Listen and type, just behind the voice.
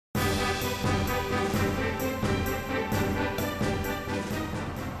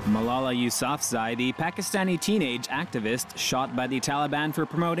Malala Yousafzai, the Pakistani teenage activist shot by the Taliban for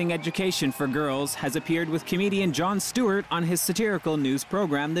promoting education for girls, has appeared with comedian John Stewart on his satirical news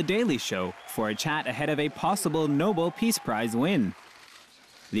program The Daily Show for a chat ahead of a possible Nobel Peace Prize win.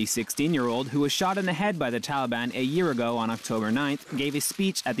 The 16-year-old, who was shot in the head by the Taliban a year ago on October 9th, gave a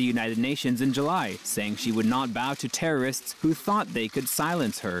speech at the United Nations in July, saying she would not bow to terrorists who thought they could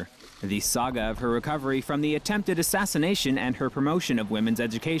silence her. The saga of her recovery from the attempted assassination and her promotion of women's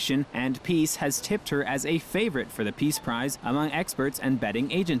education and peace has tipped her as a favorite for the Peace Prize among experts and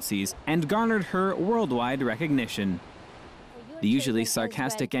betting agencies, and garnered her worldwide recognition. The usually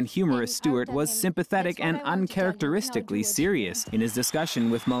sarcastic and humorous Stewart was sympathetic and uncharacteristically serious in his discussion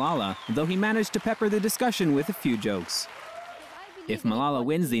with Malala, though he managed to pepper the discussion with a few jokes. If Malala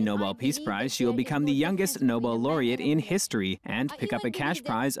wins the Nobel Peace Prize, she will become the youngest Nobel laureate in history and pick up a cash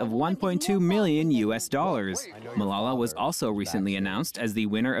prize of $1.2 million. Malala was also recently announced as the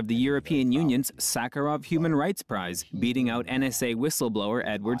winner of the European Union's Sakharov Human Rights Prize, beating out NSA whistleblower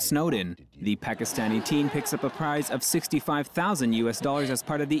Edward Snowden. The Pakistani teen picks up a prize of $65,000 as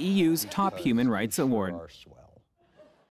part of the EU's top human rights award.